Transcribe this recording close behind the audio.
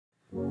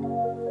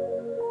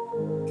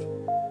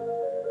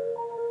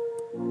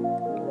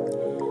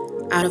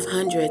Out of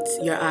hundreds,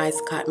 your eyes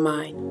caught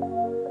mine.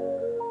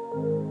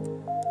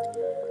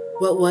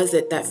 What was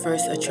it that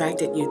first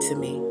attracted you to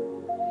me?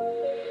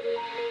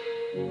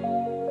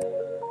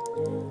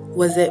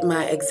 Was it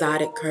my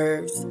exotic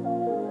curves,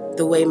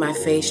 the way my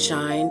face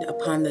shined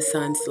upon the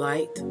sun's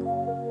light?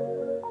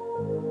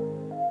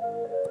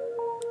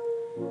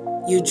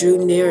 You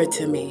drew nearer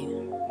to me,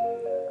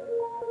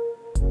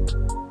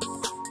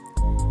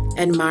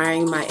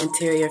 admiring my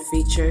interior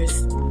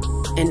features,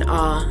 in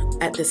awe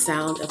at the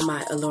sound of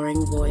my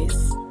alluring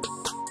voice.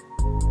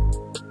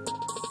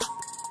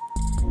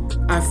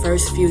 Our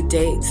first few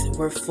dates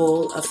were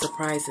full of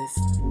surprises.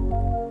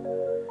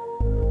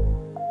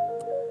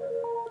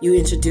 You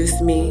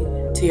introduced me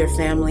to your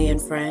family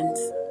and friends,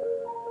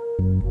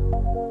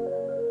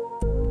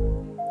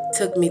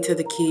 took me to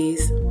the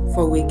Keys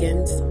for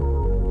weekends,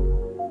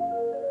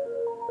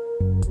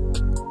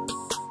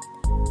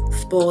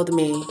 spoiled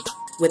me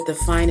with the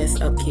finest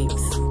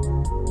upkeeps,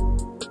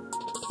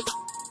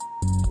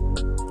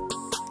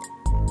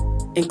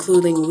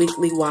 including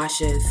weekly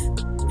washes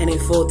and a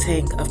full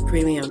tank of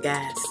premium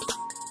gas.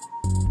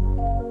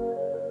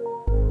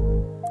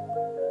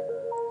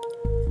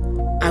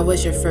 I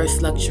was your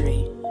first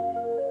luxury,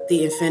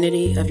 the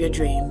infinity of your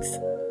dreams.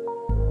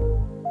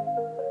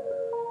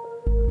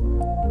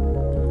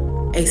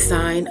 A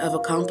sign of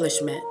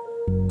accomplishment.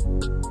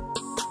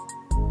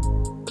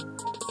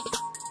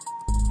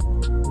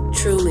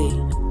 Truly,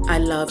 I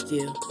loved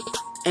you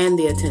and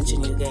the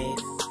attention you gave.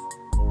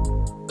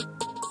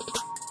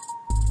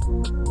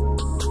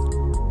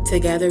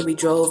 Together we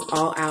drove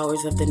all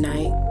hours of the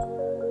night.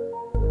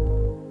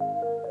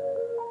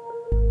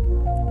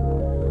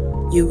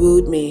 You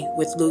wooed me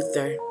with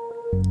Luther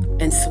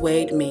and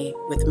swayed me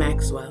with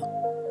Maxwell.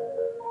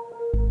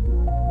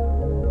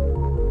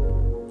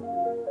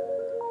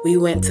 We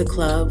went to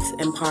clubs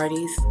and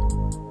parties.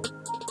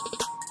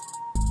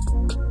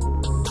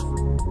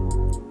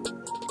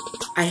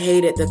 I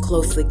hated the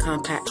closely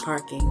compact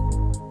parking.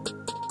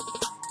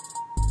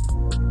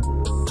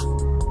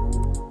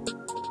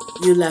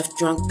 You left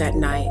drunk that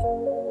night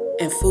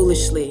and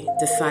foolishly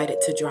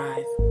decided to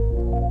drive.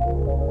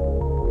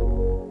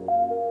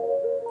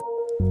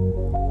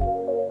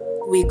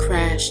 We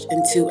crashed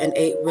into an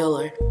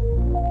 8-wheeler.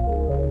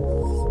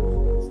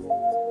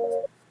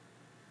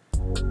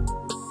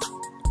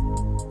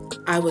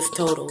 I was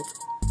totaled,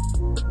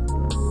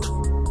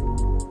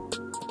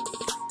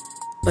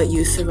 but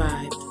you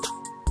survived.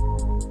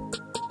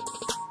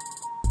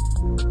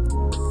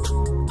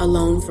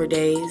 Alone for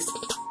days,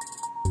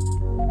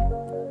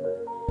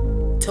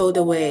 towed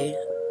away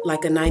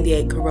like a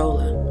 '98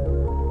 Corolla.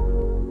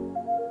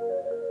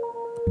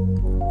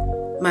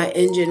 My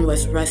engine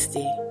was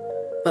rusty,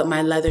 but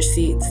my leather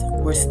seats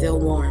were still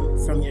warm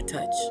from your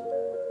touch.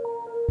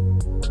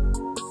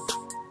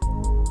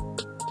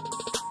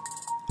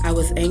 I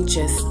was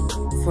anxious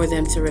for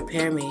them to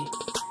repair me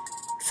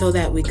so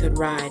that we could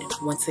ride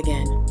once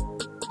again.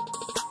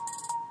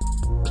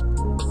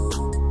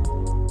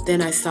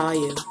 Then I saw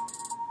you.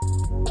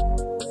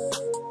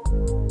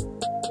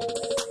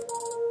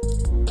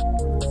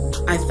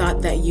 I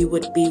thought that you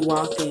would be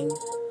walking,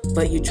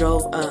 but you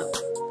drove up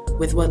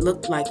with what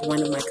looked like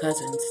one of my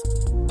cousins.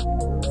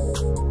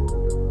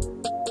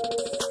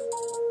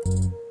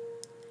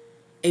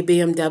 A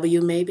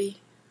BMW,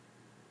 maybe?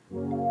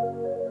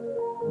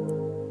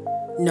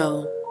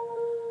 No,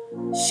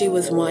 she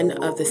was one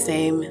of the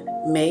same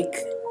make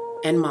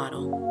and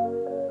model.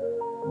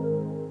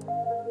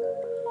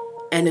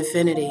 An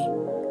infinity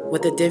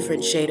with a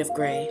different shade of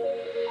gray.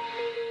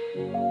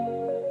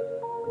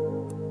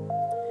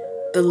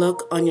 The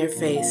look on your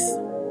face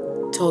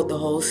told the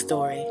whole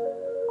story.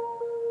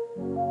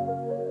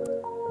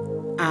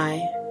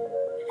 I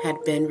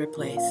had been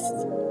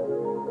replaced.